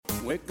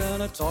We're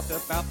gonna talk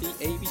about the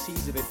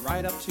ABCs of it,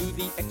 right up to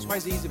the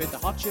XYZs of it, the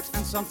hardships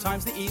and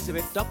sometimes the ease of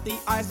it. Dot the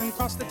I's and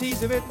cross the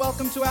T's of it.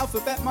 Welcome to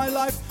Alphabet My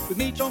Life with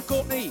me, John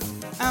Courtney,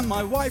 and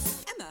my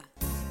wife, Emma.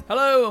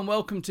 Hello and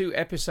welcome to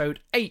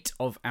episode 8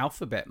 of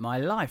Alphabet My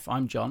Life.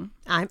 I'm John.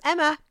 I'm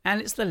Emma. And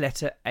it's the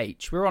letter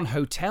H. We're on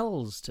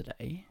hotels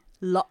today.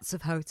 Lots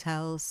of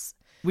hotels.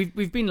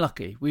 We've been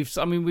lucky. We've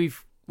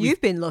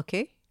You've been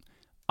lucky.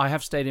 I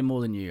have stayed in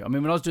more than you. I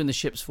mean, when I was doing the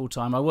ships full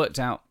time, I worked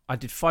out I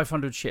did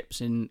 500 ships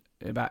in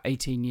about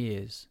 18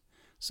 years.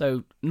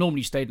 So normally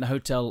you stayed in a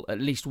hotel at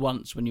least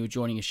once when you were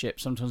joining a ship,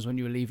 sometimes when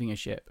you were leaving a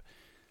ship.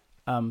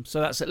 So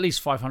that's at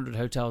least 500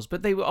 hotels.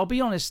 But they were, I'll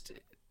be honest,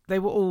 they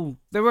were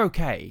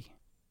okay.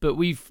 But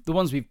the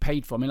ones we've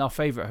paid for, I mean, our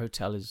favourite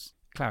hotel is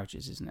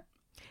Claridge's, isn't it?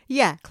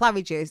 Yeah,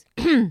 Claridge's.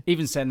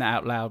 Even saying that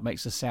out loud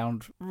makes us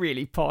sound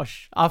really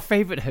posh. Our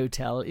favourite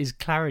hotel is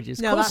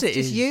Claridge's. No, that's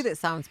just you that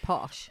sounds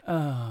posh.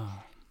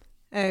 Oh.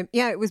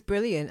 Yeah, it was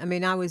brilliant. I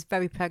mean, I was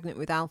very pregnant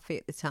with Alfie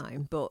at the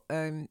time, but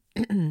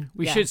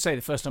we should say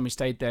the first time we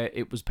stayed there,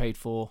 it was paid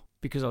for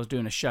because I was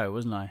doing a show,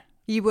 wasn't I?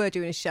 You were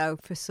doing a show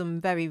for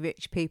some very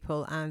rich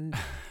people, and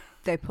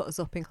they put us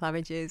up in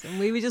Claridge's,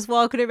 and we were just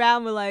walking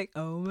around. We're like,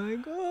 oh my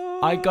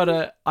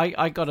god!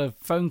 I got a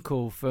phone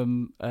call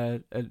from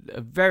a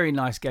very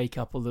nice gay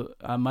couple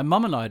that my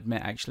mum and I had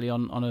met actually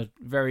on a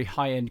very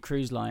high end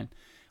cruise line.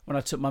 When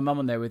I took my mum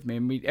on there with me,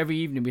 and every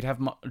evening we'd have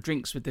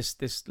drinks with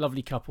this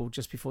lovely couple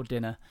just before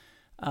dinner.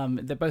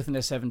 They're both in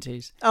their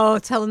 70s. Oh,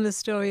 tell them the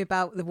story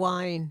about the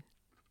wine.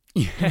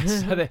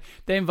 Yes, so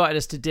they invited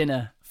us to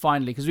dinner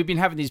finally because we've been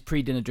having these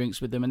pre-dinner drinks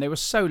with them, and they were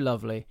so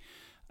lovely.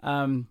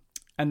 And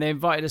they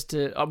invited us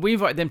to. We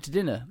invited them to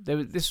dinner.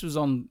 It was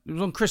on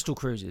Crystal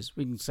Cruises.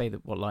 We can say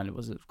that what line it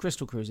was.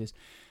 Crystal Cruises.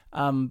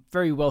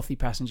 Very wealthy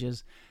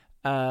passengers.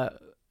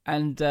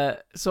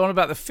 So on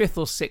about the 5th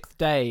or 6th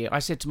day, I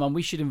said to Mum,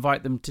 we should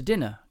invite them to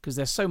dinner because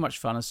they're so much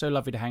fun and so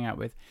lovely to hang out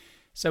with.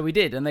 So we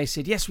did, and they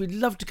said, yes, we'd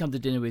love to come to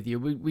dinner with you.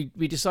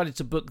 We decided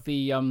to book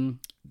the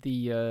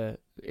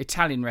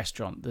Italian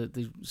restaurant,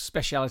 the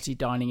specialty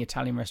dining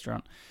Italian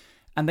restaurant.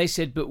 And they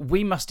said, but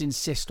we must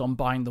insist on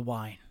buying the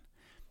wine.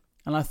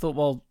 And I thought,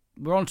 well,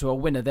 we're on to a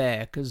winner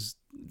there because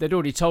they'd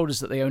already told us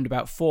that they owned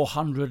about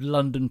 400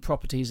 London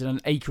properties and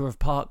an acre of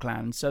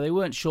parkland, so they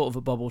weren't short of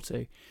a bob or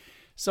two.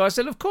 So I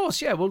said, of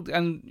course, yeah,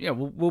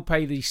 we'll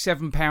pay the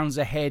 £7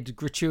 a head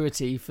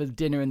gratuity for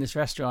dinner in this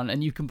restaurant,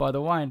 and you can buy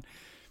the wine.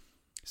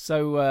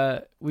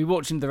 So we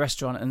walked into the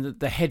restaurant, and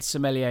the head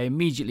sommelier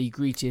immediately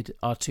greeted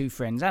our two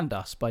friends and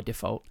us by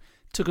default,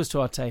 took us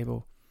to our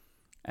table,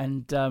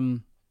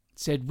 and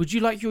said, "Would you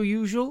like your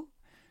usual?"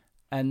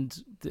 And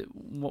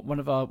one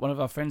of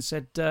our friends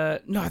said,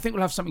 "No, I think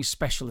we'll have something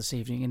special this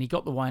evening." And he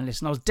got the wine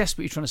list, and I was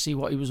desperately trying to see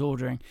what he was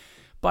ordering.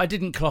 But I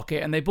didn't clock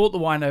it, and they brought the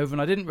wine over, and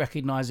I didn't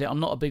recognise it. I'm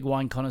not a big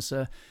wine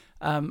connoisseur,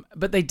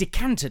 but they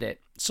decanted it,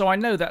 so I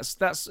know that's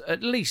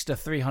at least a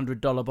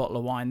 $300 bottle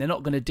of wine. They're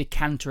not going to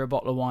decanter a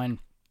bottle of wine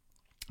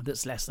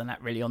that's less than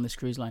that, really, on this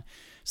cruise line.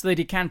 So they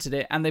decanted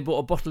it, and they bought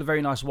a bottle of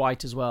very nice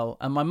white as well.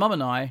 And my mum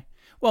and I,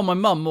 well, my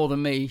mum more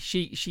than me,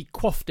 she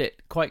quaffed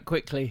it quite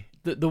quickly.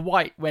 The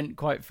white went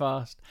quite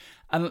fast,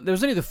 and there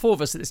was only the four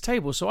of us at this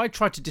table, so I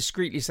tried to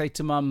discreetly say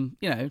to Mum,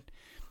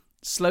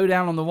 slow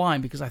down on the wine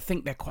because I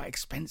think they're quite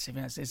expensive.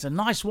 And it's a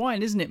nice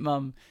wine, isn't it,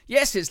 Mum?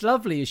 Yes, it's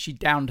lovely, as she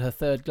downed her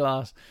third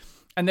glass.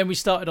 And then we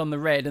started on the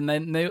red, and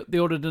then they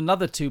ordered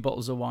another 2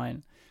 bottles of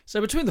wine.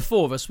 So between the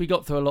four of us, we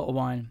got through a lot of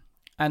wine.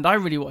 And I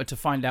really wanted to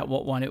find out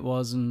what wine it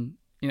was and,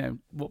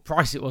 what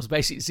price it was,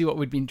 basically, to see what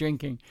we'd been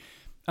drinking.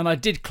 And I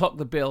did clock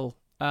the bill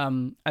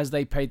as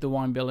they paid the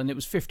wine bill, and it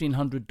was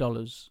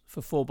 $1,500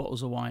 for 4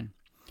 bottles of wine.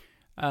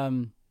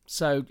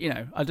 So,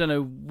 I don't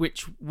know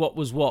what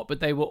was what, but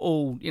they were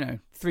all, $300,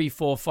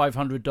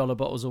 $400, $500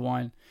 bottles of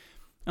wine.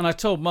 And I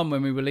told Mum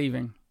when we were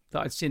leaving that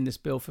I'd seen this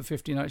bill for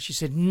 $1,500. She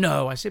said,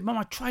 no. I said, Mum,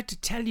 I tried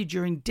to tell you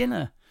during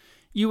dinner.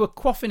 You were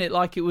quaffing it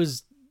like it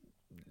was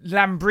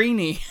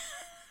Lambrini.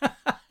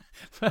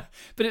 But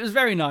it was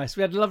very nice.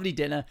 We had a lovely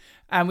dinner,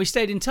 and we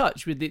stayed in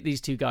touch with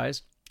these two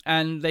guys.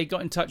 And they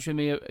got in touch with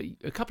me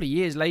a couple of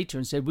years later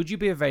and said, would you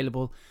be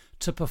available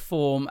to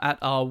perform at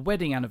our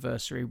wedding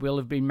anniversary? We'll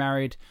have been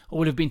married, or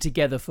we'll have been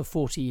together for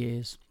 40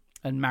 years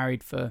and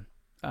married for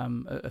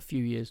a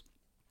few years.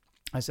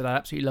 I said, I'd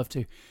absolutely love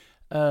to.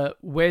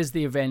 Where's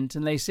the event?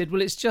 And they said,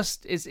 well, it's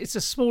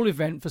a small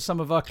event for some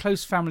of our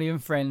close family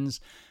and friends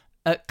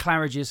at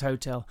Claridge's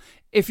Hotel.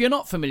 If you're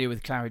not familiar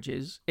with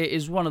Claridge's, it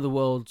is one of the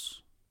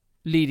world's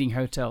leading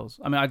hotels.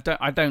 I mean,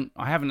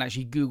 I haven't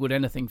actually Googled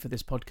anything for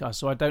this podcast,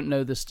 so I don't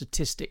know the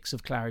statistics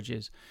of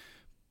Claridge's.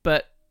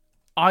 But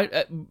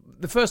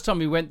the first time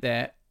we went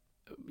there,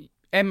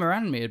 Emma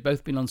and me had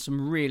both been on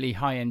some really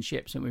high-end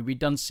ships, and we'd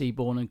done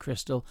Seabourn and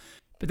Crystal.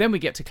 But then we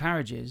get to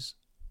Claridge's.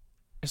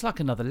 It's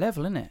like another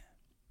level, isn't it?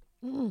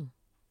 Mm.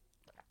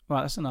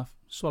 Right, that's enough.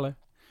 Swallow.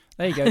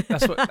 There you go.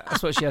 That's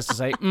what she has to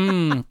say.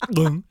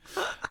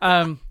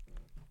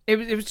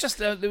 It was just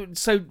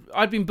so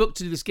I'd been booked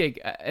to do this gig,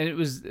 and it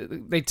was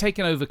they'd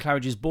taken over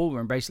Claridge's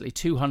ballroom, basically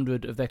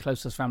 200 of their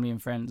closest family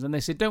and friends, and they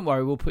said, "Don't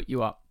worry, we'll put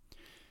you up."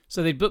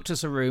 So they booked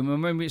us a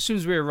room, and as soon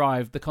as we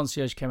arrived, the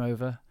concierge came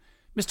over.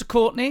 Mr.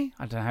 Courtney,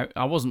 I don't know how,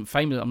 I wasn't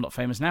famous. I'm not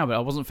famous now, but I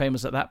wasn't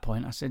famous at that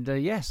point. I said,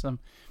 yes.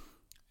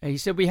 He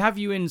said, we have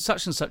you in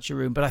such and such a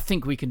room, but I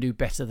think we can do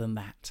better than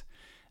that.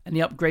 And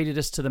he upgraded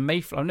us to the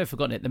Mayflower. I've never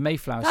forgotten it, the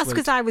Mayflower That's suite.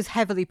 because I was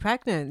heavily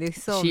pregnant.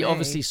 She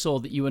obviously saw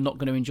that you were not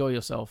going to enjoy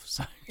yourself.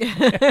 So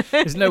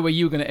there's no way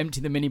you were going to empty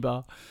the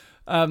minibar.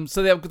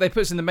 So they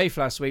put us in the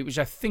Mayflower suite, which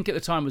I think at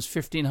the time was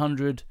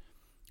 £1,500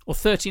 or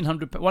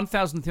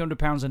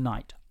 £1,300 a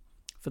night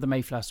for the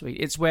Mayflower suite.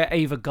 It's where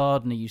Ava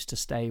Gardner used to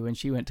stay when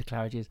she went to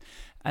Claridge's.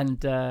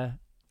 And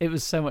it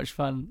was so much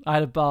fun. I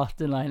had a bath,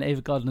 didn't I, in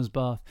Ava Gardner's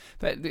bath.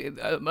 But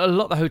a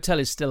lot of the hotel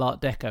is still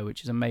Art Deco,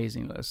 which is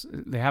amazing.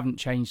 They haven't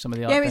changed some of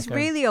the Art Deco. Yeah, it's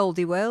really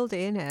oldie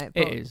worldy, isn't it?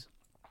 It is.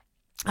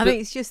 I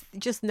think it's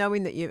just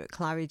knowing that you're at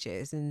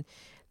Claridge's and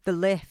the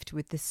lift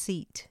with the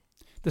seat.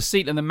 The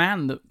seat and the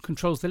man that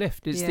controls the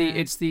lift.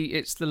 It's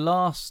the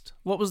last.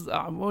 What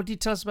did you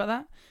tell us about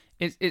that?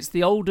 It's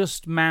the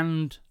oldest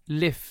manned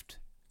lift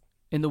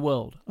in the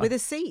world with a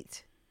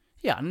seat.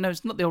 Yeah, no,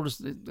 it's not the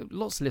oldest.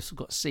 Lots of lifts have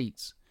got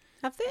seats.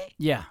 Have they?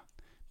 Yeah,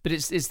 but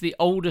it's the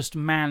oldest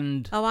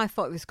manned. Oh, I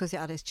thought it was because it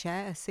had a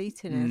chair, a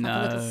seat in it,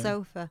 like a little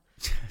sofa.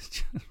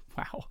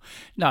 Wow.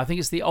 No, I think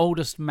it's the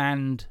oldest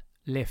manned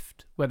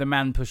lift where the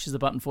man pushes the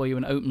button for you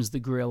and opens the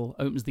grill,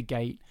 opens the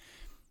gate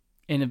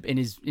in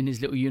his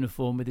little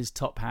uniform with his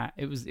top hat.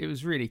 It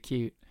was really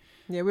cute.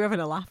 Yeah, we were having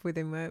a laugh with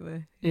him, weren't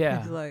we? Yeah. He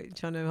was like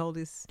trying to hold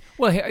his...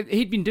 Well,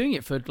 he'd been doing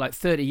it for like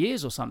 30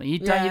 years or something.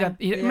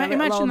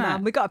 Imagine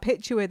that. We got a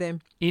picture with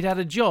him. He'd had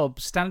a job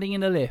standing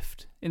in a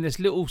lift in this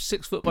little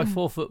 6 foot by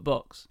 4 foot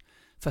box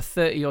for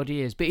 30 odd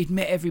years, but he'd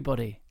met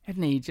everybody,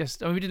 hadn't he? We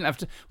didn't have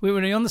to... We were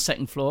only on the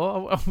second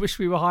floor. I wish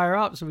we were higher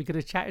up so we could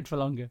have chatted for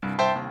longer.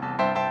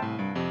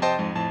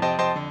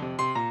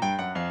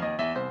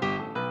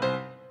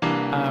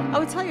 I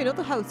would tell you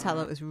another hotel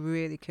that was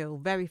really cool,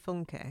 very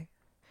funky,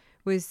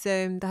 was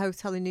the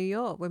hotel in New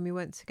York when we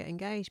went to get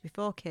engaged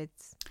before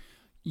kids.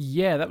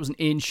 Yeah, that was an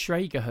Ian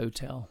Schrager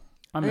hotel.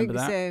 I remember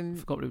that. I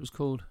forgot what it was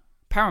called.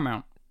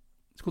 Paramount.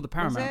 It's called the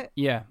Paramount. Was it?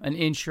 Yeah, an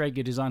Ian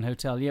Schrager design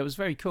hotel. Yeah, it was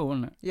very cool,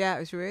 wasn't it? Yeah, it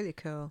was really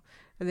cool.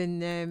 And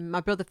then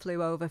my brother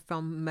flew over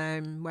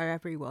from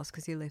wherever he was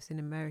because he lives in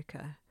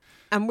America.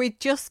 And we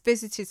just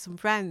visited some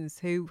friends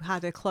who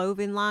had a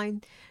clothing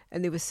line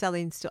and they were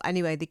selling stuff.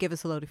 Anyway, they give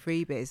us a load of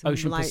freebies.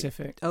 Ocean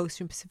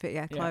Pacific,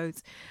 yeah,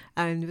 clothes.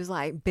 And it was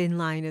like bin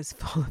liners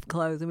full of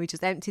clothes. And we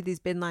just emptied these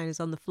bin liners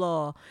on the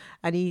floor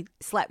and he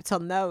slept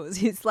on those.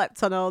 He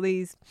slept on all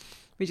these.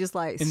 We just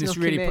like snuck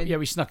him in. Yeah,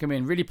 we snuck him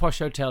in. Really posh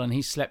hotel and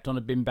he slept on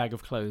a bin bag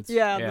of clothes.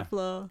 Yeah, on the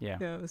floor. Yeah,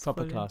 it was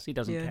proper funny. class. He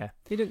doesn't care.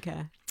 He don't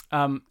care.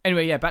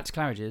 Anyway, yeah, back to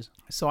Claridge's.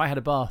 So I had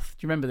a bath.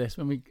 Do you remember this?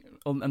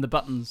 And the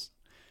buttons.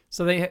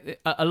 So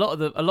a lot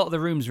of the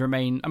rooms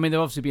remain. I mean, they've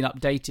obviously been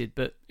updated,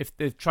 but if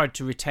they've tried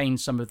to retain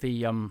some of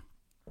the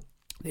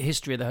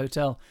history of the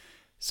hotel.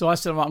 So I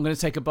said, I'm going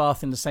to take a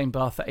bath in the same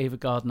bath that Ava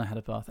Gardner had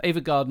a bath.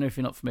 Ava Gardner, if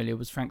you're not familiar,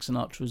 was Frank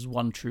Sinatra's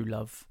one true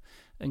love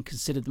and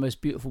considered the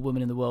most beautiful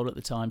woman in the world at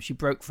the time. She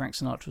broke Frank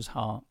Sinatra's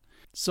heart.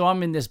 So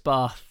I'm in this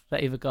bath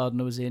that Ava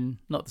Gardner was in,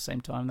 not at the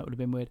same time, that would have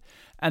been weird.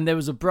 And there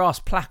was a brass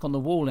plaque on the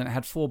wall and it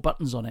had 4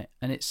 buttons on it,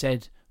 and it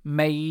said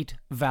maid,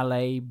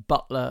 valet,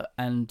 butler,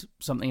 and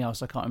something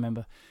else I can't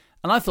remember.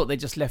 And I thought they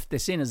just left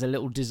this in as a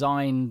little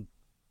design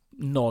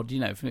nod,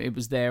 it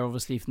was there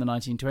obviously from the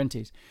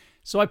 1920s.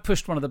 So I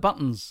pushed one of the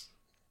buttons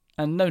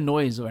and no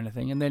noise or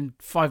anything, and then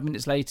 5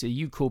 minutes later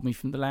you called me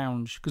from the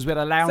lounge because we had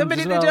a lounge.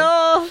 Somebody as at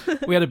well. the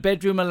door. We had a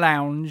bedroom, a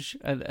lounge,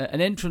 an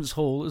entrance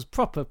hall. It was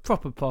proper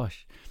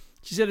posh.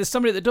 She said, there's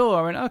somebody at the door.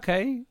 I went,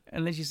 okay.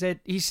 And then she said,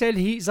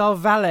 he's our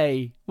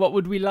valet. What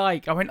would we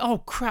like? I went, oh,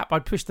 crap. I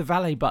pushed the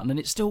valet button and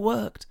it still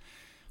worked.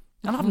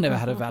 And I've never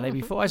had a valet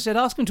before. I said,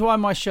 ask him to iron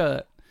my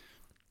shirt.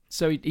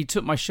 So he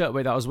took my shirt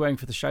away that I was wearing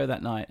for the show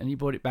that night and he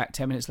brought it back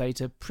 10 minutes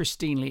later,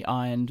 pristinely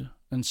ironed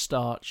and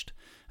starched.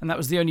 And that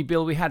was the only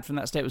bill we had from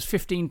that stay. It was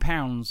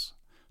 £15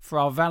 for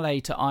our valet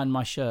to iron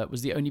my shirt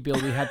was the only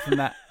bill we had from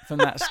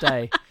that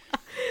stay.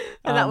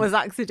 And that was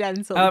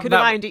accidental. You could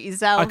have ironed it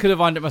yourself. I could have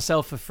ironed it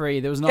myself for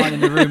free. There was an iron in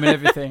the room and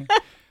everything.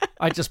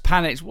 I just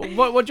panicked.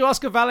 What do you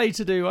ask a valet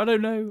to do? I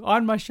don't know.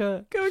 Iron my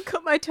shirt. Go and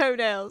cut my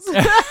toenails.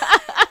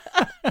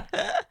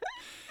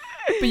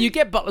 But you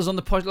get butlers on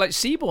the pod, like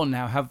Seabourn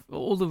now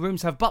all the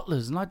rooms have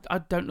butlers, and I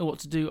don't know what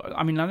to do.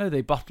 I mean, I know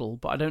they buttle,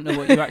 but I don't know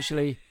what you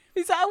actually.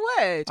 Is that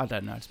a word? I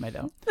don't know. It's made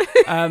up.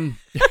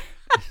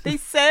 They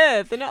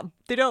serve.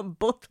 They don't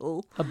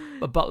buttle.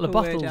 A butler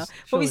buttles.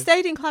 But we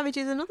stayed in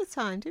Claridge's another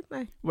time, didn't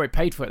we? We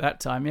paid for it that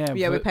time, yeah.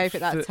 Yeah, we paid for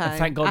it that time.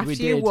 Thank God After we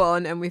did. you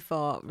won, and we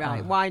thought,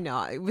 right, why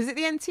not? Was it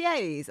the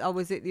NTAs or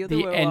was it the other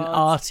awards?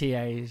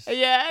 NRTAs.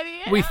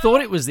 Yeah. We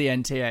thought it was the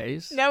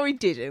NTAs. No, we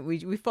didn't.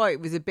 We thought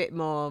it was a bit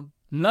more.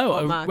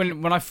 No,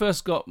 when I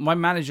first got, my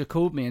manager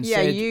called me and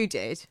said... Yeah, you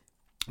did.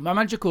 My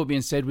manager called me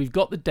and said, we've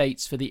got the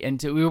dates for the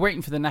NTA. We were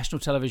waiting for the National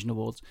Television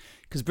Awards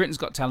because Britain's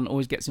Got Talent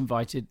always gets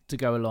invited to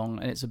go along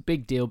and it's a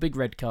big deal, big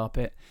red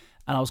carpet,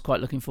 and I was quite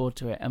looking forward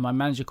to it. And my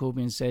manager called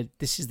me and said,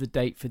 this is the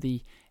date for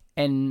the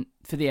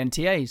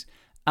NTAs.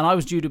 And And I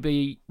was due to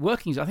be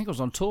working. I think I was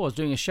on tour. I was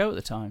doing a show at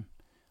the time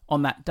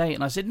on that date.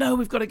 And I said, no,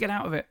 we've got to get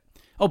out of it.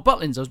 Oh,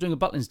 Butlins. I was doing a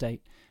Butlins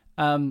date.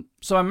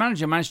 So our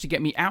manager managed to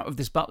get me out of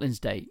this Butlins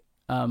date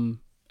and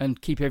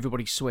keep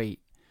everybody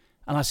sweet.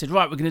 And I said,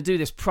 right, we're going to do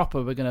this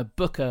proper. We're going to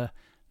book a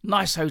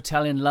nice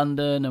hotel in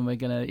London and we're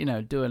going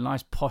to, do a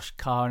nice posh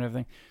car and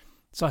everything.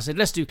 So I said,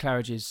 let's do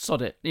Claridge's.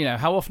 Sod it.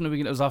 How often are we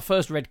going to... It was our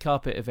first red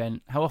carpet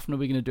event. How often are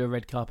we going to do a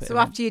red carpet event? So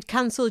after you'd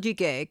cancelled your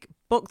gig,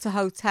 booked a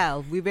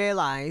hotel, we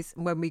realised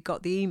when we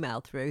got the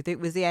email through that it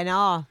was the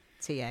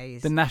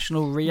NRTAs. The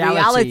National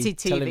Reality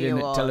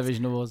TV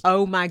Television Awards.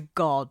 Oh my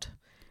God.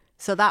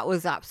 So that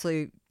was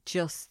absolute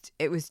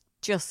it was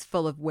just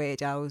full of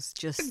weirdos.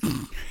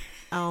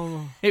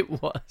 It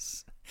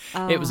was.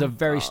 It was a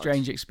very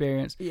strange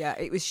experience. Yeah,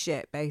 it was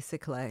shit,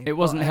 basically. It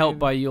wasn't helped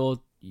by your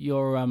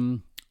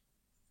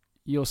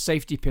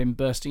safety pin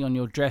bursting on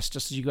your dress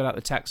just as you got out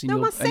the taxi and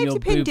your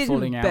boob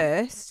falling out.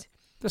 Burst.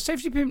 The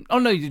safety pin... Oh,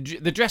 no,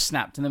 the dress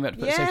snapped and then we had to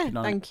put a safety pin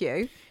on. Thank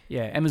you.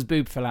 Yeah, Emma's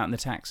boob fell out in the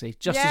taxi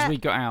just as we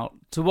got out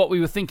to what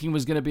we were thinking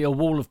was going to be a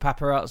wall of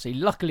paparazzi.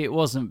 Luckily, it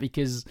wasn't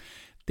because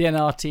the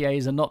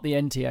NRTAs are not the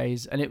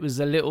NTAs and it was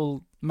a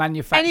little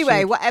manufactured...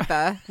 Anyway,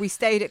 whatever. We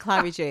stayed at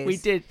Claridge's. We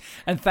did.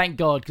 And thank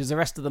God because the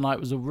rest of the night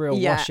was a real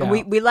washout.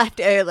 And we left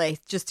early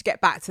just to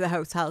get back to the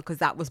hotel because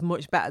that was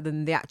much better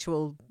than the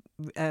actual...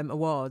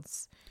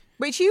 awards,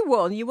 which you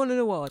won. You won an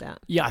award at.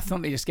 Yeah, I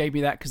thought they just gave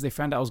me that because they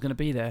found out I was going to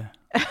be there.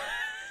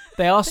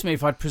 They asked me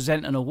if I'd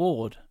present an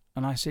award,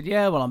 and I said,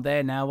 "Yeah, well, I'm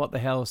there now. What the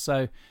hell?"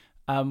 So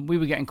we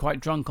were getting quite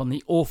drunk on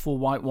the awful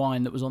white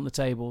wine that was on the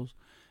tables,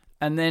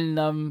 and then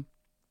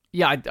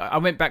I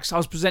went back. So I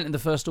was presenting the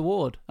first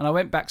award, and I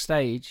went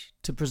backstage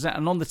to present,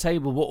 and on the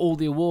table were all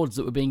the awards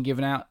that were being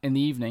given out in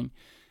the evening,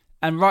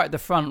 and right at the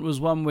front was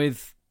one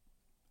with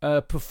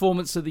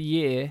Performance of the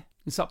Year.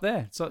 It's up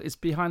there. So it's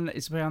behind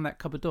that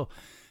cupboard door.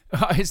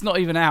 It's not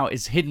even out.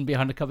 It's hidden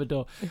behind a cupboard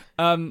door.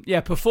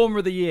 Performer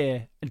of the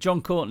Year,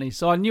 John Courtney.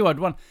 So I knew I'd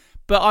won.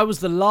 But I was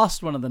the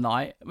last one of the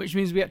night, which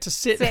means we had to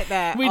sit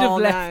there. We'd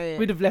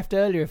have left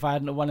earlier if I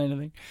hadn't won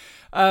anything.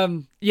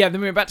 Then we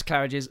went back to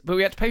Claridge's, but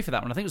we had to pay for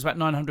that one. I think it was about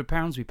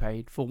 £900 we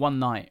paid for one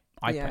night.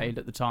 I paid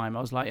at the time. I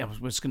was like,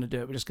 we're just going to do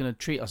it. We're just going to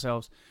treat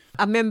ourselves.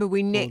 I remember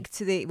we nicked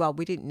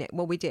we didn't nick.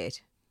 Well, we did.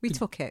 We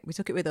took it. We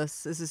took it with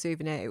us as a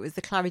souvenir. It was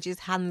the Claridge's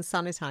hand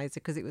sanitizer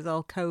because it was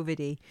all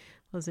COVID-y,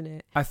 wasn't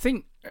it? I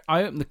think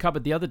I opened the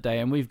cupboard the other day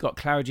and we've got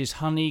Claridge's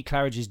honey,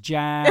 Claridge's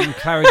jam,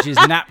 Claridge's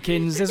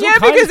napkins. There's all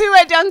because we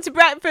went down to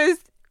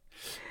breakfast.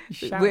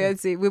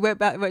 We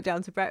went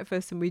down to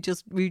breakfast and we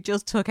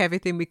just took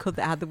everything we could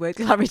that had the word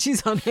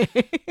Claridge's on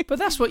it. But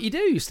that's what you do.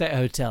 You stay at a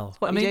hotel.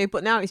 You do.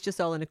 But now it's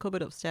just all in a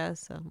cupboard upstairs.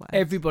 So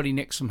everybody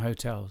nicks from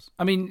hotels.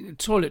 I mean,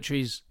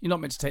 toiletries. You're not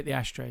meant to take the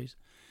ashtrays.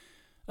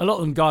 A lot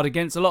of them guard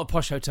against. A lot of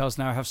posh hotels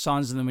now have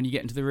signs on them when you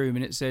get into the room,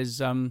 and it says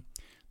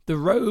the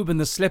robe and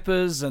the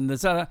slippers and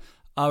the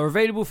are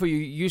available for your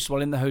use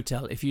while in the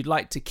hotel. If you'd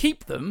like to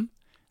keep them,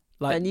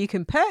 then you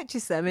can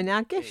purchase them in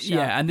our gift shop.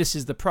 Yeah, and this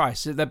is the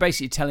price. So they're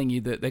basically telling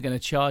you that they're going to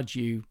charge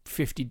you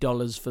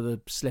 $50 for the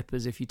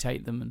slippers if you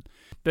take them,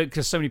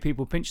 because so many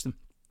people pinch them.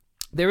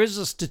 There is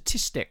a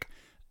statistic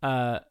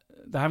that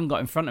I haven't got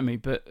in front of me,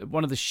 but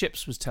one of the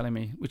ships was telling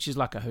me, which is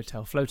like a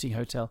hotel, floating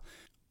hotel,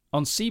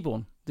 on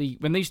Seabourn.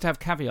 When they used to have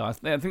caviar,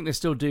 I think they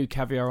still do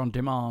caviar on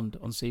demand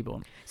on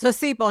Seabourn. So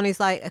Seabourn is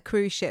like a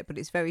cruise ship, but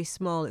it's very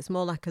small. It's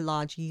more like a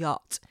large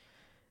yacht,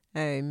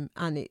 and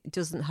it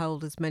doesn't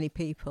hold as many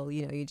people.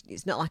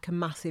 It's not like a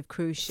massive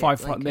cruise ship.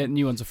 The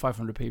new ones are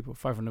 500 people,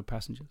 500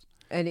 passengers.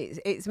 And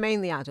it's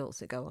mainly adults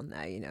that go on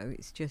there.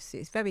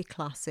 It's very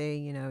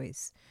classy.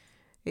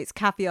 It's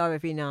caviar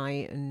every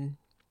night and.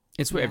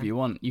 It's whatever you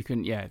want. You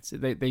can,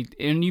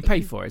 and you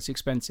pay for it. It's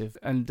expensive.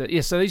 And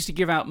so they used to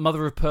give out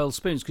mother of pearl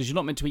spoons because you're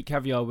not meant to eat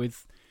caviar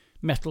with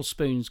metal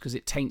spoons because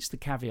it taints the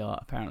caviar,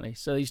 apparently.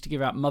 So they used to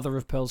give out mother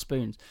of pearl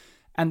spoons.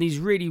 And these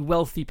really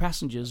wealthy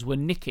passengers were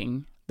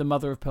nicking the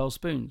mother of pearl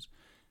spoons.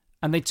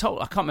 And I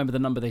can't remember the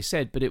number they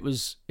said, but it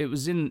was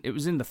in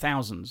the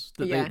thousands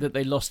that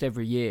they lost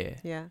every year.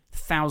 Yeah,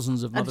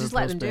 thousands of mother of pearl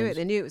spoons. And just let them do it.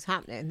 They knew it was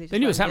happening. They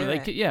knew it was happening.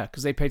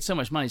 Because they paid so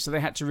much money, so they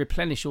had to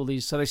replenish all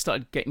these. So they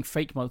started getting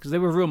fake mother because they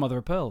were real mother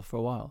of pearl for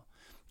a while.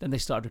 Then they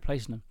started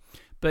replacing them.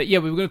 But we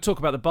were going to talk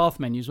about the bath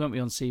menus, weren't we,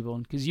 on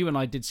Seabourn? Because you and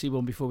I did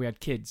Seabourn before we had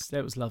kids.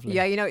 That was lovely.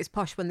 Yeah, it's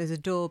posh when there's a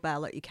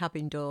doorbell at your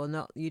cabin door.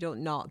 You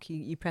don't knock.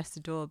 You press the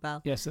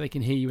doorbell. Yeah, so they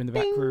can hear you in the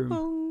back room.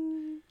 Bong.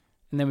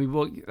 And then we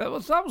walked. That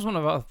was one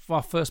of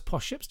our first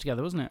posh ships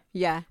together, wasn't it?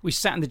 Yeah. We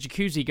sat in the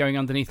jacuzzi going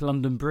underneath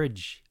London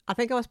Bridge. I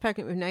think I was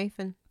pregnant with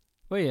Nathan.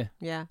 Were you?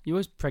 Yeah. You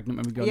were pregnant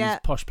when we go to these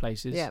posh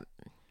places. Yeah.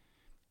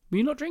 Were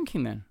you not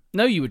drinking then?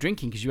 No, you were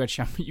drinking because you had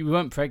champagne. You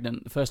weren't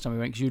pregnant the first time we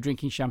went because you were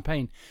drinking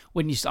champagne.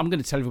 I'm going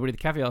to tell everybody the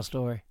caviar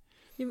story.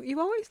 You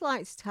always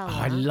like to tell that.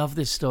 I love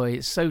this story.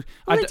 It's so.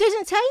 It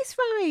didn't taste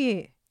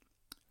right.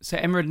 So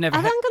Emma had never.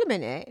 Hang on a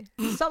minute.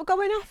 Stop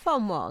going off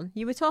on one.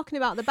 You were talking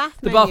about the bath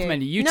menu. The bath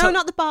menu.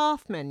 Not the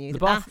bath menu.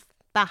 The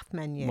bath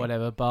menu.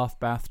 Whatever. Bath,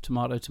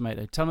 tomato.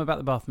 Tell them about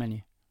the bath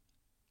menu.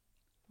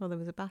 Well, there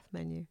was a bath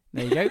menu.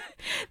 There you go.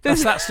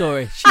 That's that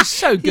story. She's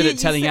so good at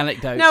telling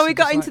anecdotes. No, we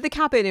got into the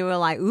cabin and we were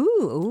like,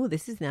 ooh,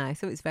 this is nice.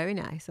 So it's very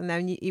nice. And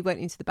then you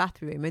went into the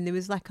bathroom and there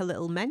was like a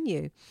little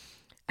menu.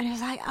 And I was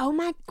like, oh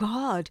my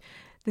God,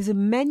 there's a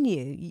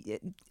menu.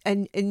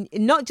 And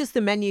not just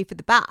the menu for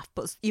the bath,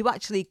 but you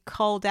actually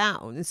call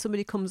down and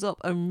somebody comes up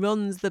and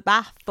runs the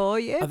bath for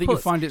you. I think you'll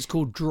find it's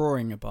called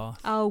drawing a bath.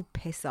 Oh,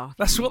 piss off.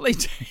 That's what they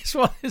do. It's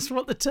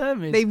what the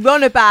term is. They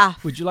run a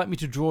bath. Would you like me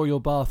to draw your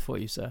bath for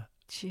you, sir?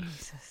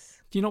 Jesus.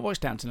 Do you not watch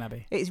Downton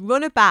Abbey? It's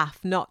run a bath,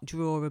 not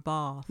draw a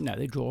bath. No,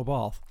 they draw a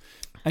bath.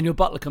 And your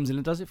butler comes in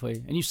and does it for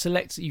you. And you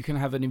select, you can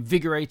have an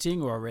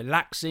invigorating or a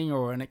relaxing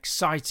or an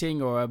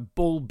exciting or a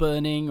ball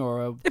burning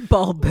or a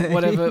ball burning.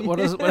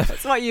 Whatever.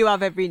 That's what you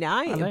have every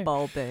night, a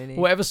ball burning.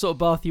 Whatever sort of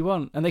bath you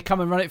want. And they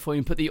come and run it for you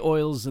and put the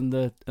oils and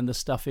the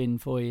stuff in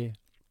for you.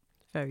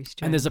 Very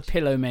strange. And there's a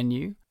pillow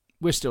menu.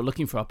 We're still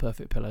looking for our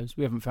perfect pillows.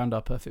 We haven't found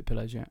our perfect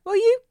pillows yet. Well,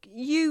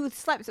 you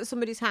slept at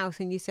somebody's house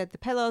and you said the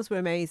pillows were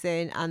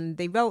amazing and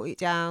they wrote it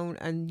down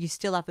and you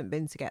still haven't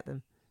been to get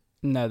them.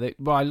 No,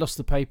 I lost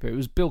the paper. It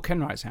was Bill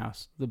Kenwright's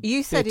house.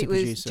 You said it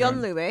was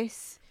John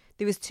Lewis.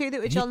 There was 2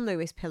 that were John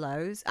Lewis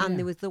pillows and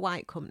there was the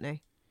White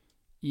Company.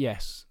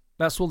 Yes,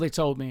 that's all they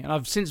told me. And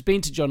I've since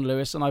been to John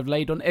Lewis and I've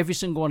laid on every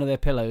single one of their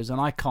pillows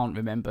and I can't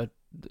remember.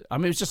 I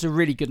mean, it was just a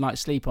really good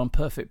night's sleep on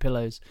perfect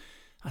pillows.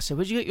 I said,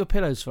 where'd you get your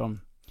pillows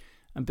from?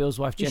 And Bill's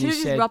wife Jenny you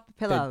said, just robbed the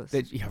pillows.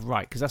 Yeah,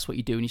 right, because that's what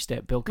you do when you stay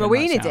at Bill Well,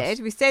 Kenwright's Rowena house.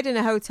 did. We stayed in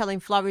a hotel in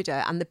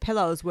Florida and the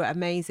pillows were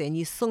amazing.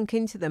 You sunk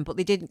into them, but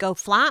they didn't go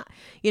flat.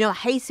 You know, I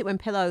hate it when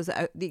pillows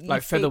are...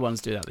 Like feather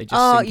ones do that. They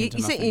just sink into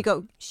you sit and you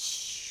go...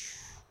 Shh.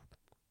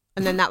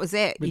 And then that was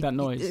it. With that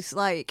noise. It's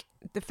like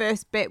the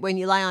first bit when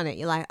you lie on it,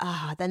 you're like,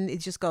 then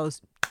it just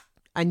goes...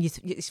 And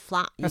it's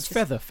flat. That's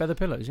feather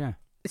pillows, yeah.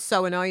 It's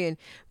so annoying.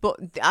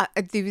 But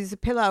there was a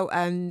pillow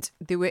and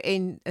they were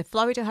in a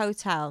Florida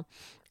hotel...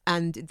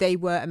 And they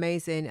were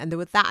amazing. And they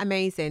were that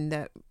amazing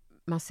that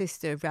my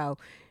sister, Ro,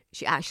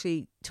 she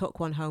actually took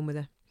one home with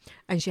her.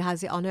 And she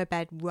has it on her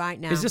bed right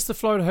now. Is this the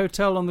Florida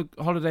hotel on the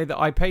holiday that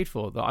I paid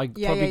for? That I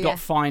probably got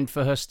fined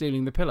for her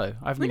stealing the pillow?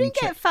 We didn't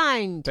get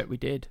fined. Bet we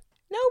did.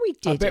 No, we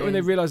didn't. I bet when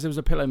they realised there was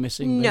a pillow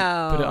missing, they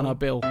put it on our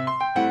bill.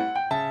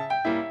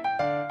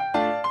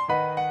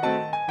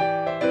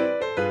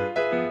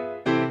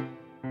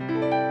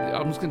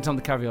 I'm just going to tell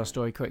the caviar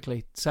story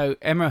quickly. So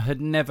Emma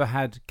had never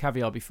had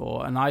caviar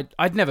before, and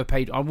I'd never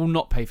paid. I will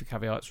not pay for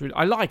caviar. It's really,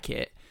 I like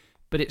it,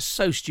 but it's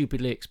so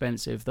stupidly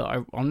expensive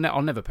that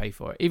I'll never pay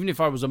for it. Even if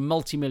I was a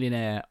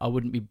multi-millionaire, I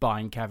wouldn't be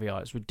buying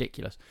caviar. It's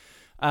ridiculous.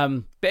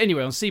 But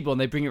anyway, on Seabourn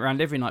they bring it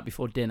around every night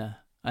before dinner,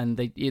 and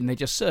they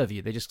just serve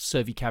you. They just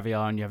serve you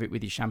caviar, and you have it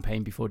with your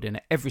champagne before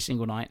dinner every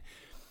single night.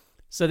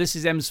 So this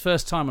is Em's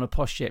first time on a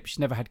posh ship. She's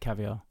never had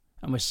caviar,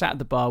 and we're sat at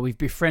the bar. We've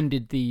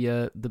befriended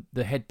the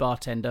head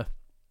bartender.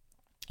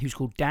 He was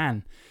called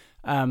Dan.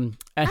 How do you remember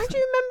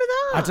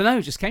that? I don't know.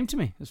 It just came to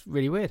me. It's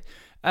really weird.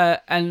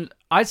 And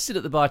I'd sit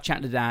at the bar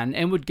chatting to Dan.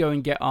 Em would go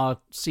and get our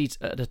seat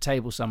at a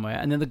table somewhere.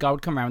 And then the guy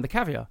would come around with the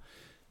caviar.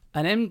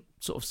 And Em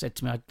sort of said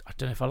to me, I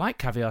don't know if I like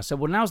caviar. I said,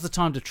 well, now's the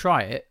time to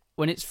try it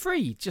when it's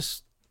free.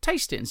 Just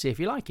taste it and see if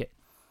you like it.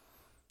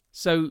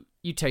 So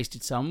you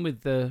tasted some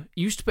with the...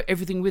 You used to put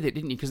everything with it,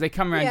 didn't you? Because they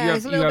come around... Yeah,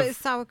 there's a little bit of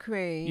sour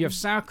cream. You have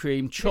sour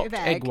cream, chopped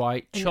egg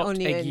white,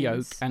 chopped egg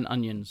yolk, and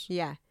onions.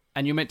 Yeah.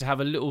 And you're meant to have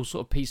a little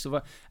sort of piece of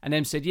it. And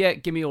Em said, yeah,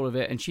 give me all of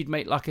it. And she'd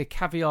make like a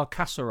caviar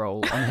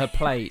casserole on her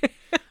plate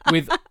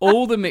with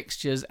all the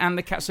mixtures and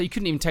the so you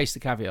couldn't even taste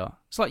the caviar.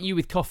 It's like you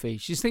with coffee.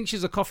 She thinks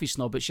she's a coffee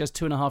snob, but she has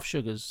 2.5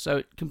 sugars. So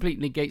it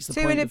completely negates the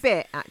point. 2 and a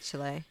bit,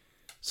 actually.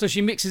 So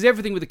she mixes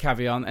everything with the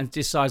caviar and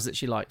decides that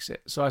she likes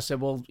it. So I said,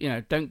 well,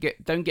 don't get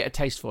a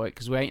taste for it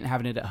because we ain't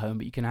having it at home,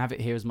 but you can have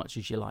it here as much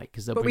as you like.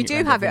 But we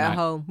do have it at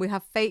home. We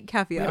have fake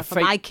caviar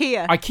from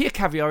IKEA. IKEA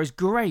caviar is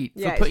great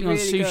for putting on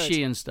really sushi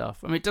good. And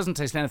stuff. I mean, it doesn't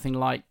taste anything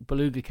like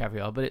beluga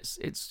caviar, but it's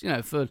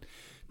for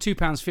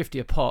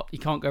 £2.50 a pot, you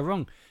can't go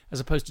wrong, as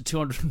opposed to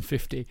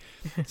 $250.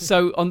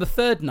 So on the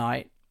third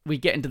night, we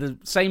get into the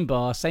same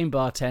bar, same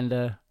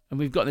bartender. And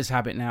we've got this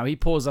habit now. He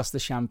pours us the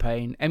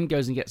champagne. Em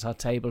goes and gets our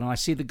table. And I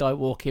see the guy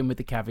walk in with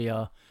the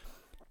caviar,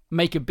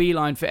 make a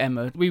beeline for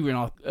Emma. We were in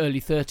our early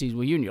 30s.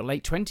 Were you in your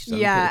late 20s?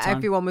 Yeah,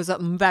 everyone was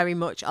very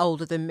much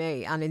older than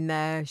me. And in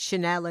their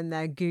Chanel and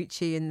their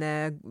Gucci and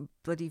their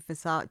bloody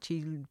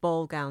Versace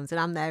ball gowns.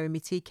 And I'm there in my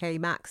TK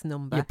Maxx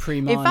number. Your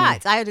pre-Marnie. In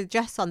fact, I had a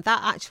dress on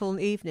that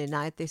actual evening.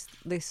 I had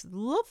this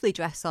lovely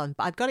dress on.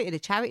 But I'd got it in a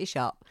charity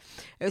shop.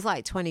 It was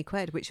like 20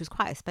 quid, which was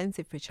quite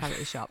expensive for a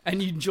charity shop.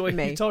 And you enjoyed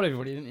it. You told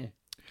everybody, didn't you?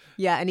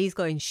 Yeah, and he's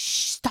going,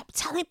 shh, stop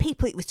telling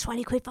people it was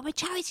 20 quid from a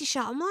charity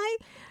shop. I'm like,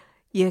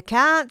 you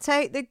can't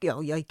take the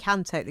girl. You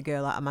can take the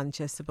girl out of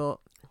Manchester, but...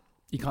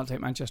 You can't take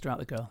Manchester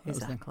out of the girl.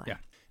 Exactly. Yeah.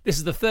 This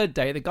is the third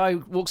day. The guy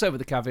walks over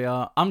the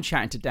caviar. I'm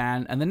chatting to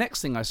Dan. And the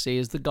next thing I see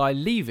is the guy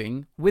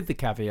leaving with the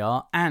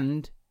caviar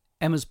and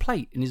Emma's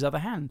plate in his other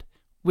hand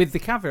with the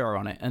caviar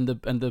on it and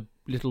the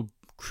little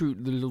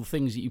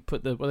things that you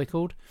put what are they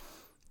called?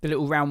 The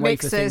little round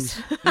wafer mixers.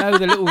 things. No,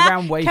 the little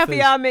round wafers.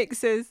 Caviar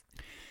mixers.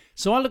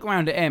 So I look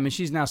around at Em, and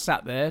she's now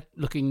sat there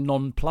looking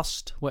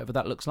nonplussed, whatever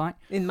that looks like.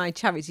 In my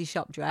charity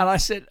shop dress. And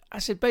I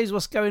said, Babes,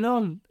 what's going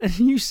on? And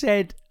you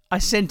said, I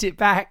sent it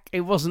back.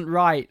 It wasn't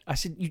right. I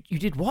said, you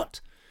did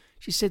what?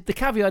 She said, the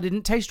caviar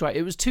didn't taste right.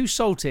 It was too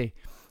salty.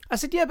 I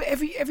said, yeah, but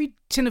every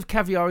tin of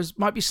caviar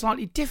might be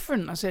slightly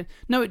different. I said,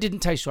 no, it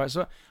didn't taste right.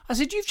 So I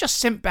said, you've just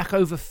sent back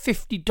over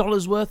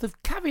 $50 worth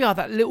of caviar,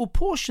 that little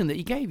portion that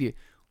he gave you.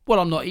 Well,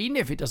 I'm not eating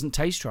it if it doesn't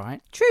taste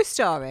right. True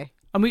story.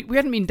 And we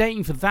hadn't been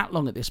dating for that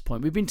long at this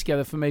point. We'd been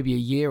together for maybe a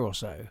year or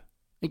so.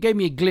 It gave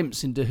me a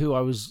glimpse into who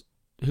I was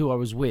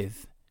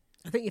with.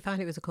 I think you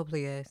found it was a couple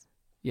of years.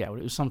 Yeah, well,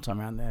 it was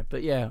sometime around there.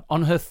 But yeah,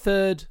 on her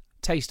third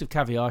taste of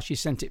caviar, she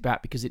sent it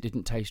back because it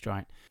didn't taste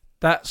right.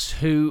 That's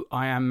who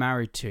I am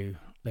married to,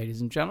 ladies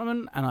and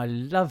gentlemen, and I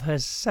love her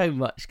so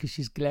much because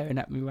she's glaring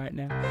at me right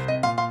now.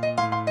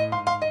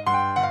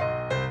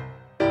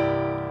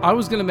 I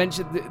was going to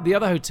mention the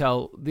other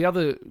hotel, the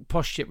other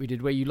posh shit we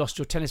did where you lost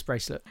your tennis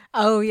bracelet.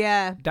 Oh,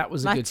 yeah. That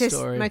was a good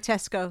story. My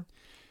Tesco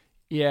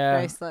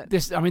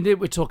bracelet.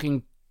 We're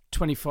talking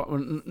 25,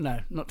 well, no,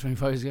 not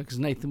 25 years ago because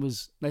Nathan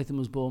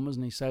was born,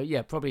 wasn't he? So,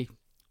 yeah, probably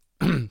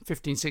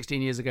 15, 16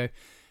 years ago.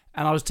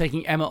 And I was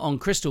taking Emma on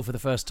Crystal for the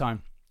first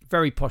time.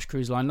 Very posh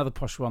cruise line, another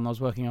posh one I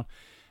was working on.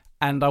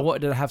 And I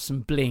wanted her to have some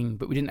bling,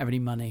 but we didn't have any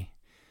money.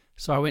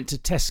 So I went to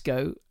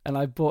Tesco and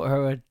I bought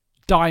her a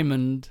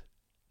diamond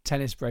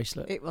tennis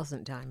bracelet. It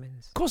wasn't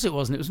diamonds. Of course it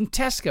wasn't. It was from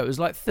Tesco. It was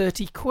like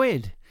 30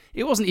 quid.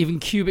 It wasn't even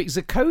cubic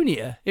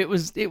zirconia. It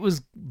was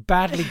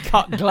badly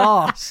cut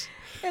glass.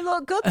 It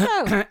looked good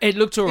though. It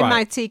looked all right. In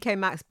my TK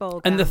Maxx bowl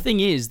gown. And the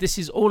thing is, this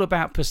is all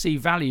about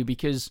perceived value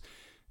because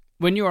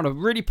when you're on a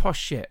really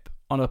posh ship,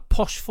 on a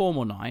posh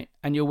formal night,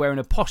 and you're wearing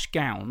a posh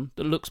gown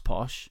that looks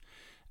posh,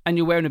 and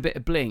you're wearing a bit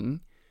of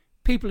bling,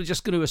 people are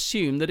just going to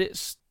assume that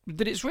it's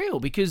real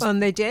because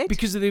and they did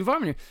because of the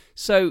environment.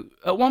 So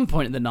at one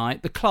point in the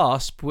night, the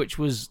clasp, which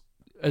was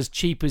as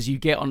cheap as you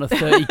get on a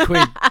 30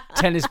 quid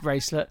tennis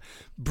bracelet,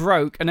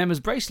 broke, and Emma's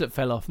bracelet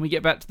fell off. And we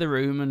get back to the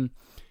room, and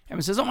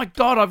Emma says, "Oh my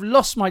God, I've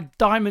lost my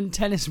diamond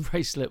tennis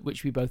bracelet,"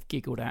 which we both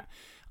giggled at.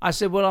 I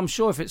said, "Well, I'm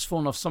sure if it's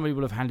fallen off, somebody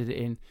will have handed it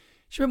in."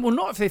 She went, "Well,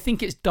 not if they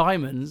think it's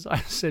diamonds." I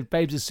said,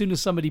 "Babes, as soon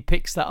as somebody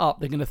picks that up,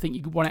 they're going to think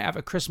you want it out of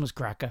a Christmas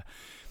cracker."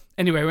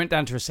 Anyway, we went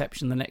down to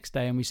reception the next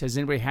day and we said, "Has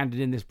anybody handed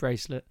in this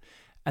bracelet?"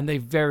 And they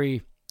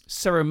very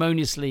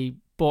ceremoniously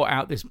brought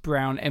out this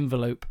brown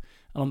envelope.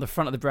 And on the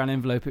front of the brown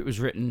envelope, it was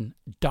written,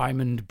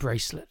 "Diamond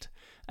bracelet."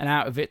 And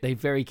out of it, they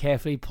very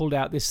carefully pulled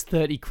out this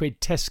 30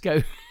 quid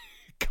Tesco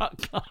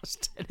cut glass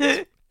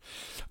tennis.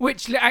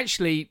 Which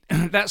actually,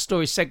 that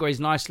story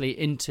segues nicely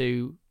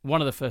into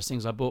one of the first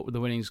things I bought with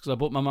the winnings, because I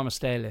bought my mum a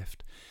stair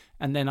lift.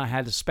 And then I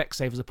had a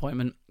Specsavers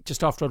appointment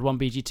just after I'd won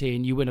BGT,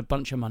 and you win a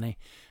bunch of money.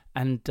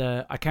 And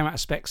I came out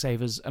of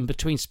Specsavers, and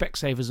between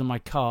Specsavers and my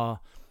car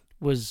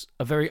was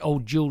a very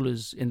old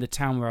jeweller's in the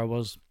town where I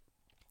was,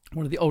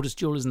 one of the oldest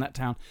jewellers in that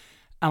town.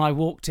 And I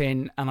walked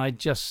in, and I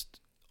just,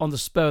 on the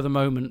spur of the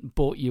moment,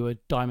 bought you a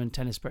diamond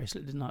tennis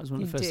bracelet, didn't I? It was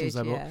one of the first things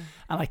I bought.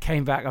 And I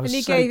came back, I was And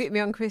he gave it me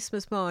on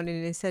Christmas morning,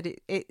 and he said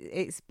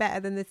it's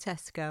better than the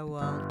Tesco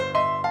one.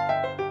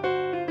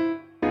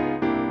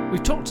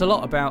 We've talked a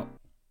lot about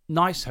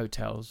nice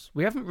hotels.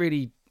 We haven't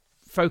really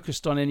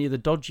focused on any of the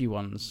dodgy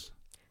ones.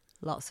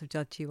 Lots of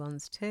dodgy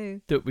ones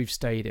too that we've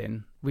stayed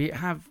in. We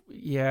have,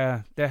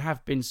 yeah, there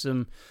have been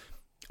some.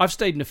 I've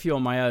stayed in a few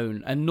on my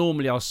own, and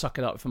normally I'll suck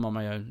it up if I'm on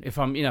my own. If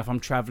I'm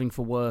traveling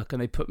for work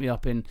and they put me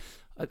up in.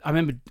 I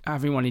remember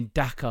having one in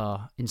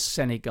Dakar in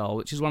Senegal,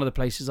 which is one of the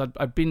places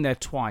I'd been there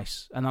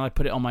twice, and then I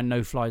put it on my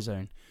no-fly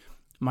zone.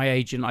 My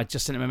agent, I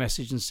just sent him a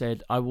message and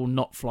said, "I will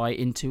not fly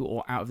into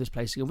or out of this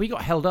place again." We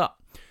got held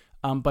up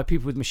by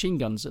people with machine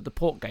guns at the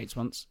port gates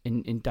once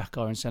in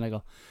Dakar in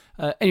Senegal.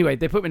 Anyway,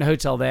 they put me in a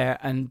hotel there,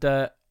 and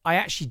I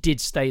actually did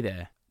stay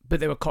there, but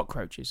there were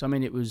cockroaches. I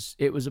mean, it was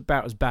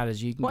about as bad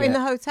as you can get. What, in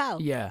the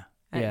hotel? Yeah.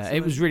 Excellent. Yeah,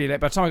 it was really late.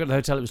 By the time I got to the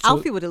hotel, it was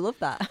Alfie would have loved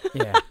that.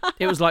 Yeah,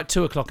 it was like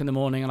 2:00 in the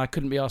morning, and I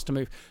couldn't be asked to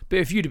move. But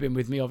if you'd have been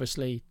with me,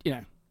 obviously,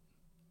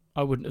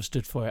 I wouldn't have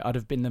stood for it. I'd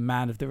have been the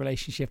man of the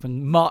relationship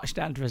and marched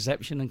down to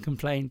reception and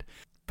complained.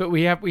 But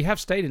we have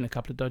stayed in a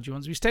couple of dodgy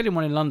ones. We stayed in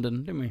one in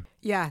London, didn't we?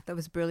 Yeah, that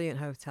was a brilliant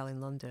hotel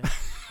in London.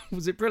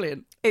 Was it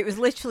brilliant? It was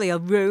literally a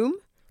room.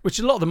 Which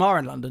a lot of them are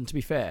in London, to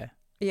be fair.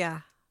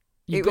 Yeah.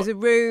 It was a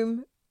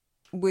room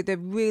with a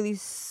really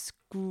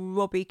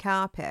scrubby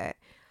carpet.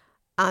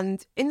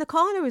 And in the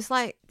corner was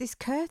like this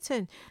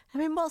curtain. I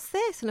mean, what's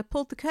this? And I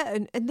pulled the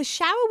curtain and the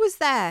shower was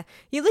there.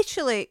 You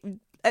literally,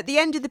 at the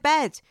end of the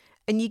bed,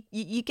 and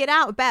you get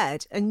out of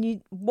bed and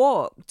you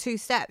walk 2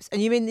 steps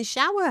and you're in the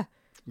shower.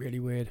 Really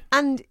weird.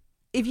 And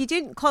if you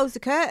didn't close the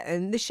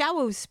curtain, the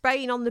shower was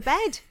spraying on the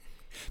bed.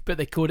 But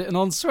they called it an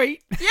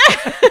ensuite.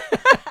 Yeah.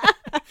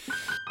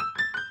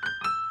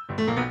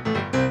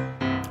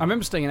 I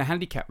remember staying in a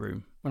handicap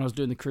room when I was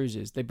doing the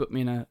cruises. They put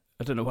me in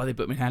I don't know why they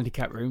put me in a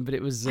handicap room, but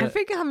it was... I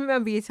think I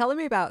remember you telling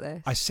me about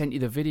this. I sent you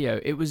the video.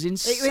 It was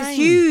insane. It was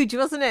huge,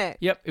 wasn't it?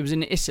 Yep, it was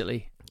in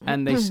Italy.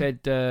 And they said,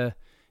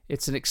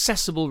 it's an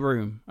accessible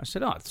room. I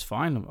said, "Oh, it's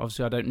fine.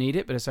 Obviously, I don't need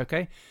it, but it's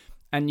okay."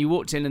 And you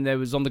walked in and there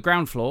was on the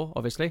ground floor,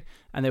 obviously,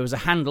 and there was a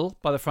handle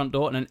by the front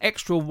door and an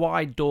extra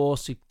wide door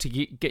to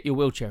get your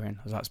wheelchair in.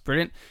 I was like, that's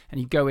brilliant.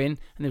 And you go in and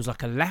there was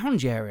like a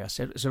lounge area. I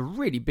said, it's a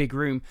really big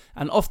room.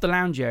 And off the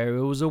lounge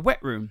area was a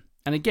wet room.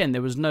 And again,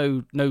 there was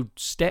no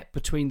step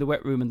between the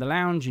wet room and the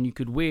lounge, and you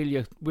could wheel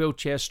your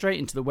wheelchair straight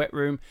into the wet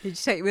room. Did you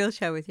take your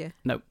wheelchair with you?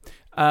 No.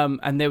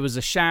 And there was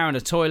a shower and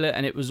a toilet,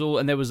 and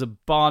there was a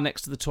bar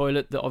next to the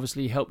toilet that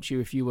obviously helped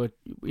you if you were,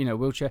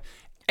 wheelchair.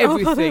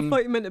 Everything. I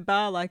thought you meant a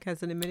bar, like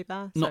as in a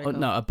minibar.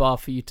 No, a bar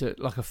for you to,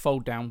 like a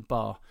fold down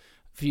bar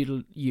for you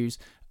to use.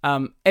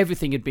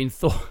 Everything had been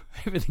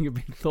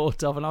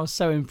thought of, and I was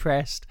so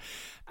impressed.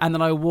 And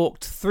then I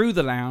walked through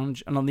the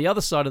lounge, and on the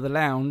other side of the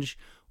lounge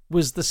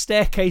was the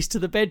staircase to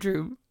the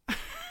bedroom.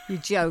 You're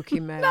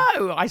joking, man.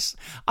 No,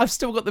 I've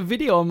still got the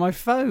video on my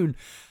phone,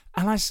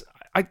 and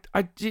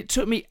it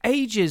took me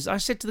ages. I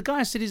said to the guy,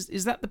 I said,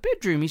 "Is that the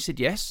bedroom?" He said,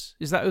 "Yes."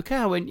 "Is that okay?"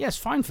 I went, "Yes,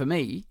 fine for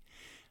me."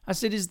 I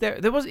said,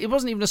 it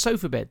wasn't even a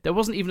sofa bed. There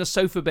wasn't even a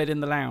sofa bed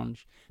in the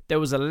lounge. There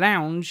was a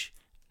lounge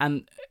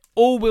and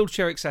all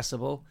wheelchair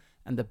accessible,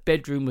 and the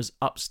bedroom was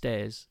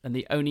upstairs, and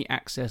the only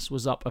access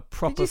was up a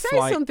proper flight. Did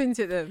you say something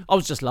to them? I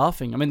was just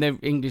laughing. I mean, they're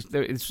English.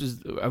 This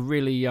was a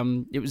really,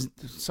 it was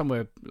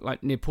somewhere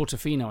like near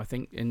Portofino, I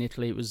think, in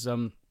Italy. It was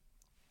a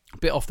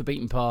bit off the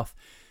beaten path.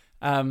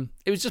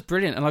 It was just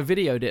brilliant, and I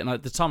videoed it, and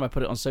at the time I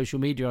put it on social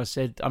media, I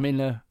said, I'm in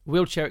a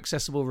wheelchair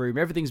accessible room.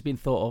 Everything's been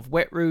thought of.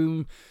 Wet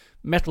room,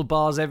 metal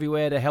bars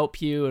everywhere to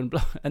help you,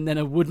 and then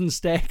a wooden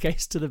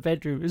staircase to the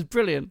bedroom. It was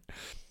brilliant.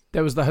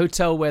 There was the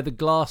hotel where the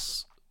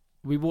glass...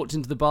 We walked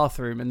into the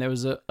bathroom and there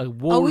was a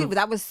wall...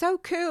 that was so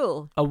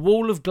cool. A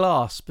wall of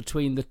glass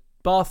between the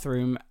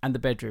bathroom and the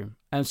bedroom.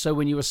 And so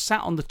when you were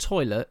sat on the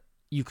toilet,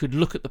 you could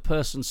look at the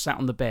person sat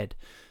on the bed.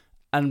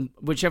 And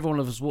whichever one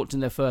of us walked in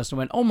there first and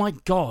went, oh my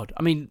God.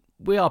 I mean,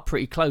 we are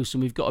pretty close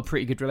and we've got a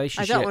pretty good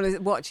relationship. I don't want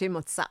to watch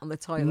him sat on the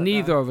toilet.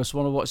 Neither of us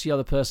want to watch the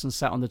other person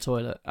sat on the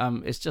toilet.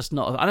 It's just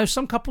not... I know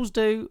some couples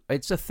do.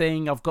 It's a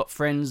thing. I've got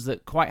friends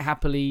that quite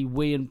happily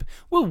wee and...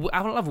 Well,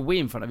 I'll have a wee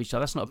in front of each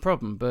other. That's not a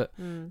problem. But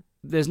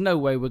there's no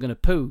way we're going to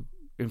poo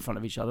in front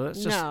of each other.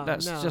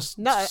 That's just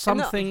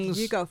some things...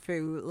 You go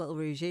through a little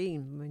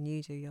regime when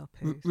you do your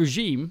poo.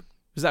 Regime?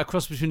 Is that a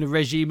cross between a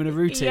regime and a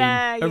routine?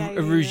 Yeah,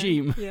 a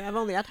regime. Yeah, I've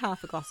only had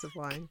half a glass of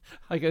wine.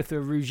 I go through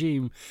a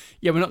regime.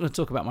 Yeah, we're not going to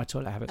talk about my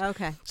toilet habit.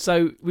 Okay.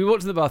 So we walked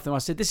to the bathroom. I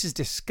said, this is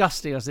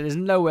disgusting. I said, there's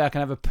no way I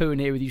can have a poo in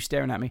here with you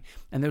staring at me.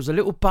 And there was a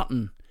little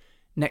button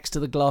next to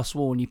the glass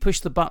wall. And you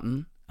push the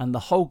button and the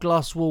whole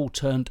glass wall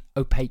turned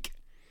opaque.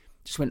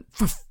 Just went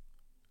poof,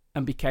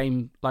 and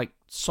became like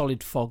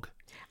solid fog.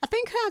 I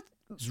think it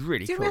was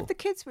really cool. Did we have the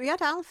kids? We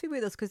had Alfie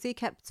with us because he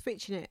kept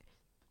switching it.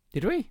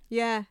 Did we?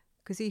 Yeah.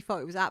 Because he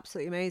thought it was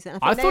absolutely amazing.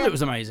 I thought it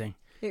was amazing.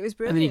 It was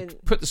brilliant. And then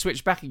he put the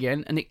switch back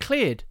again and it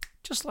cleared.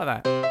 Just like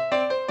that.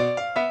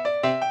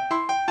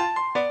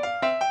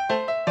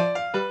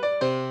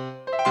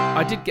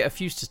 I did get a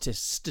few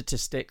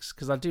statistics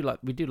because we like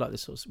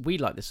this sort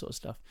of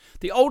stuff.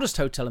 The oldest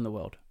hotel in the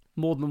world,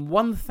 more than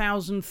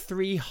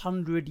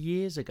 1,300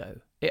 years ago.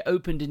 It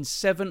opened in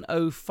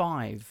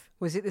 705.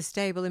 Was it the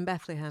stable in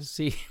Bethlehem?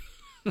 See,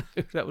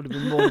 that would have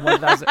been more than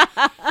 1,000.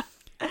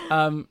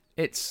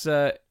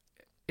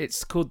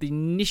 It's called the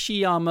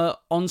Nishiyama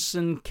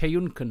Onsen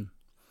Keiyunkan.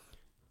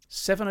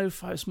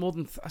 705. It's more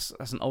than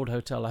that's an old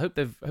hotel. I hope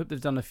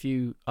they've done a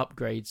few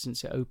upgrades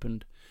since it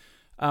opened.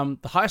 The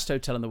highest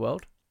hotel in the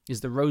world is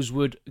the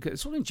Rosewood.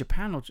 It's all in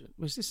Japan. Or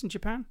was this in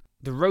Japan?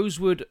 The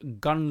Rosewood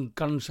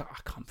Gunzhou.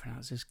 I can't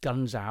pronounce this.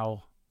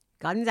 Gunzhou.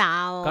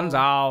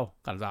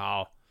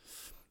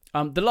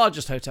 The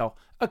largest hotel.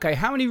 Okay,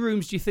 how many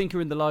rooms do you think are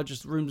in the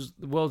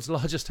world's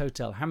largest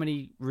hotel? How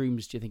many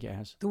rooms do you think it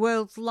has? The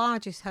world's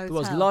largest hotel. The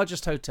world's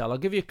largest hotel. I'll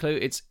give you a clue.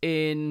 It's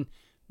in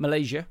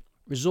Malaysia.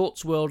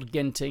 Resorts World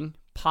Genting,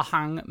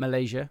 Pahang,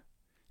 Malaysia.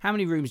 How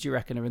many rooms do you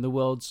reckon are in the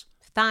world's?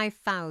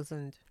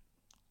 5,000.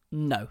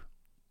 No.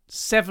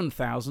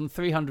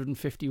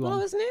 7,351. Well,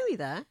 I was nearly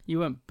there. You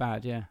weren't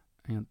bad, yeah.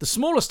 Hang on. The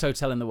smallest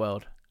hotel in the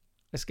world.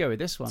 Let's go with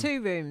this one.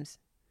 2 rooms.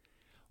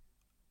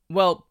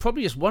 Well,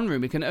 probably just 1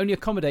 room. It can only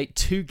accommodate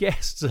 2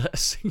 guests at a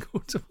single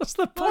time. What's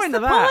the point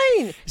of that?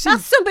 Point?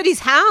 That's somebody's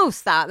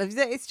house, that.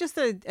 It's just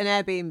an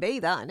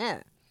Airbnb, that, isn't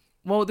it?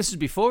 Well, this is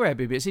before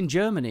Airbnb. It's in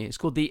Germany. It's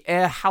called the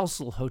Air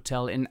Hausel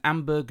Hotel in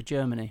Hamburg,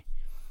 Germany.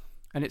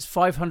 And it's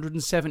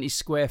 570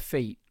 square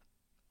feet.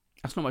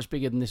 That's not much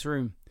bigger than this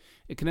room.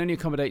 It can only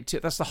accommodate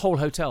 2. That's the whole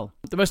hotel.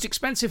 The most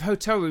expensive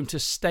hotel room to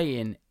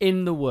stay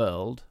in the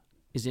world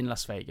is in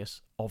Las Vegas,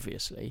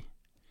 obviously.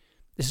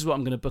 This is what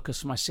I'm going to book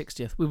us for my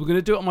 60th. We were going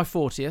to do it on my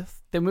 40th.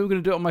 Then we were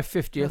going to do it on my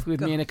 50th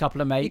with me and a couple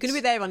of mates. You're going to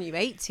be there on your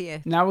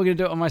 80th. Now we're going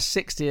to do it on my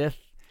 60th.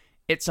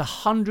 It's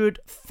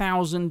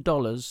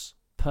 $100,000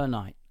 per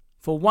night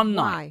for one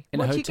night in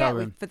a hotel room. What do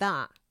you get for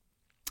that?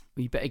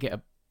 Well, you better get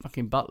a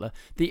fucking butler.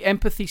 The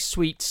Empathy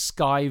Suite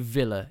Sky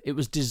Villa. It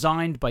was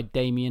designed by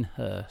Damien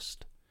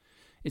Hirst.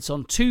 It's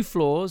on 2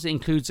 floors. It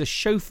includes a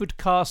chauffeured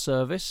car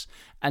service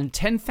and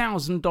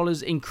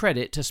 $10,000 in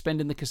credit to spend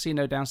in the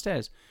casino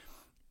downstairs.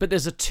 But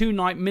there's a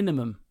 2-night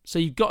minimum. So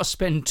you've got to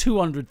spend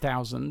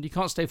 200,000. You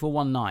can't stay for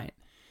one night,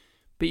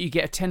 but you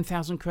get a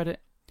 10,000 credit.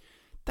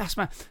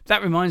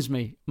 That reminds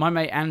me, my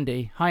mate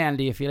Andy. Hi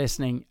Andy, if you're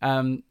listening.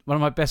 One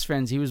of my best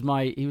friends. He was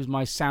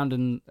my sound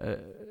and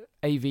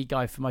AV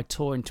guy for my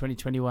tour in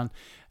 2021.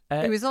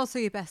 He was also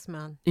your best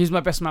man. He was my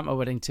best man at my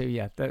wedding too.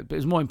 Yeah, but it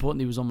was more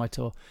important he was on my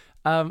tour.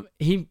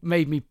 He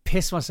made me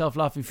piss myself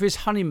laughing. For his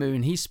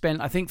honeymoon, he spent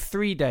I think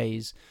 3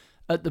 days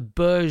at the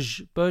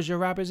Burj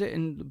Arab. Is it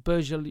in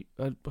Burj?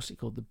 What's it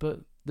called?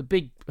 The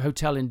big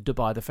hotel in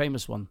Dubai, the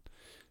famous one,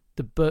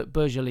 the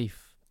Burj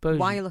Khalifa.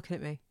 Why are you looking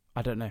at me?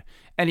 I don't know.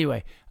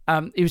 Anyway,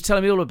 he was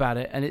telling me all about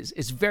it, and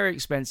it's very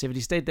expensive. And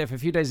he stayed there for a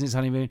few days in his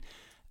honeymoon.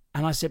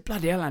 And I said,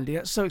 bloody hell, Andy,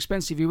 that's so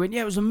expensive. He went,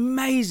 yeah, it was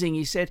amazing.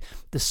 He said,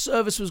 the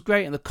service was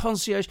great and the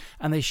concierge,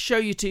 and they show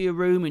you to your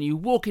room and you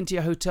walk into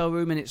your hotel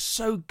room and it's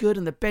so good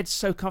and the bed's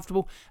so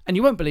comfortable. And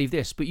you won't believe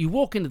this, but you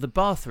walk into the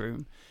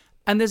bathroom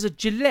and there's a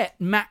Gillette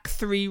Mach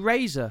 3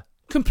 razor,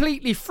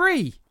 completely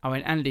free. I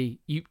went, Andy,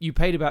 you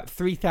paid about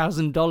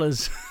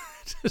 $3,000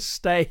 to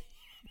stay.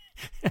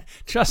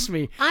 Trust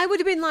me. I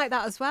would have been like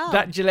that as well.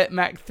 That Gillette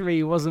Mach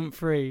 3 wasn't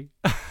free.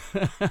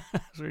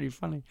 It's really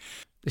funny.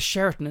 The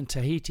Sheraton in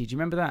Tahiti. Do you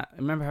remember that?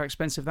 Remember how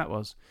expensive that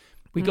was?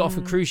 We got off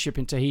a cruise ship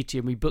in Tahiti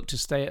and we booked to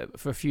stay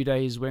for a few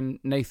days when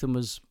Nathan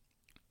was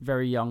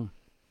very young.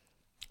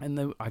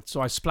 And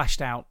so I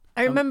splashed out.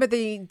 I remember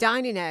the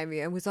dining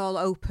area was all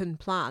open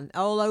plan,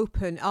 all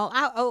open, all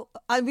out. Oh,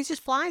 and it was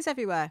just flies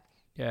everywhere.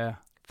 Yeah.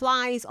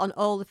 Flies on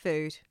all the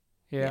food.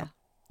 Yeah.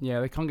 Yeah,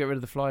 they can't get rid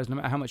of the flies no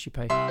matter how much you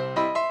pay.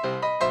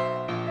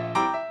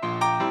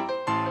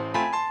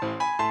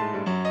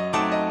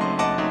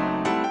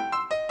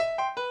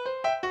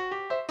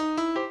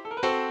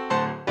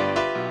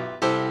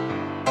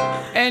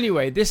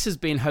 Anyway, this has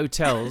been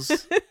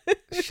Hotels.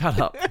 Shut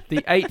up.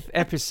 The 8th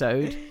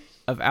episode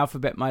of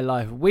Alphabet My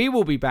Life. We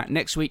will be back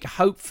next week,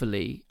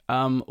 hopefully,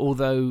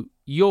 although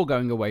you're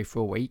going away for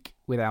a week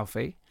with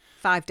Alfie.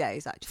 5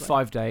 days, actually.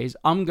 5 days.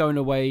 I'm going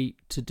away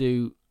to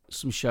do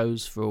some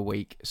shows for a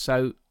week.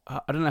 So I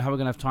don't know how we're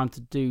going to have time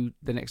to do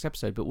the next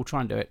episode, but we'll try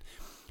and do it.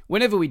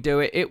 Whenever we do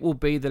it, it will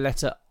be the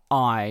letter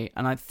I.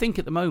 And I think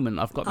at the moment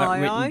I've got that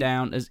written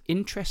down as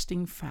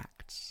interesting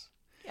facts.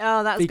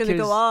 Oh, that's going to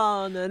go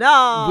on and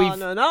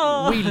on and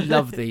on. We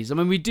love these. I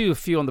mean, we do a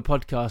few on the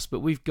podcast, but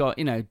we've got,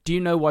 do you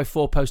know why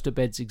 4-poster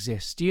beds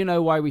exist? Do you know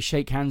why we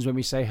shake hands when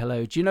we say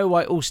hello? Do you know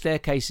why all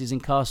staircases in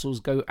castles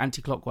go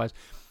anti-clockwise?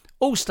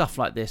 All stuff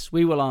like this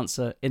we will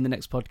answer in the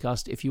next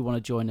podcast if you want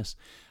to join us.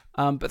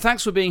 But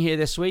thanks for being here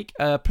this week.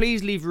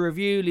 Please leave a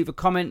review, leave a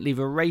comment, leave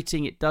a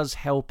rating. It does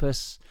help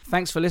us.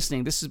 Thanks for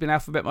listening. This has been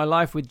Alphabet My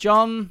Life with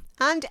John.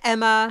 And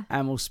Emma.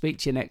 And we'll speak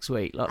to you next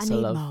week. Lots of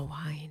love. I need more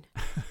wine.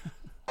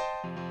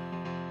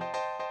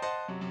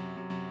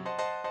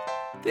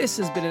 This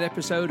has been an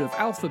episode of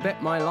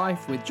Alphabet My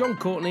Life with John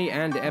Courtney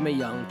and Emma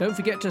Young. Don't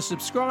forget to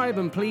subscribe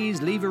and please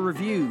leave a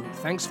review.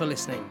 Thanks for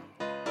listening.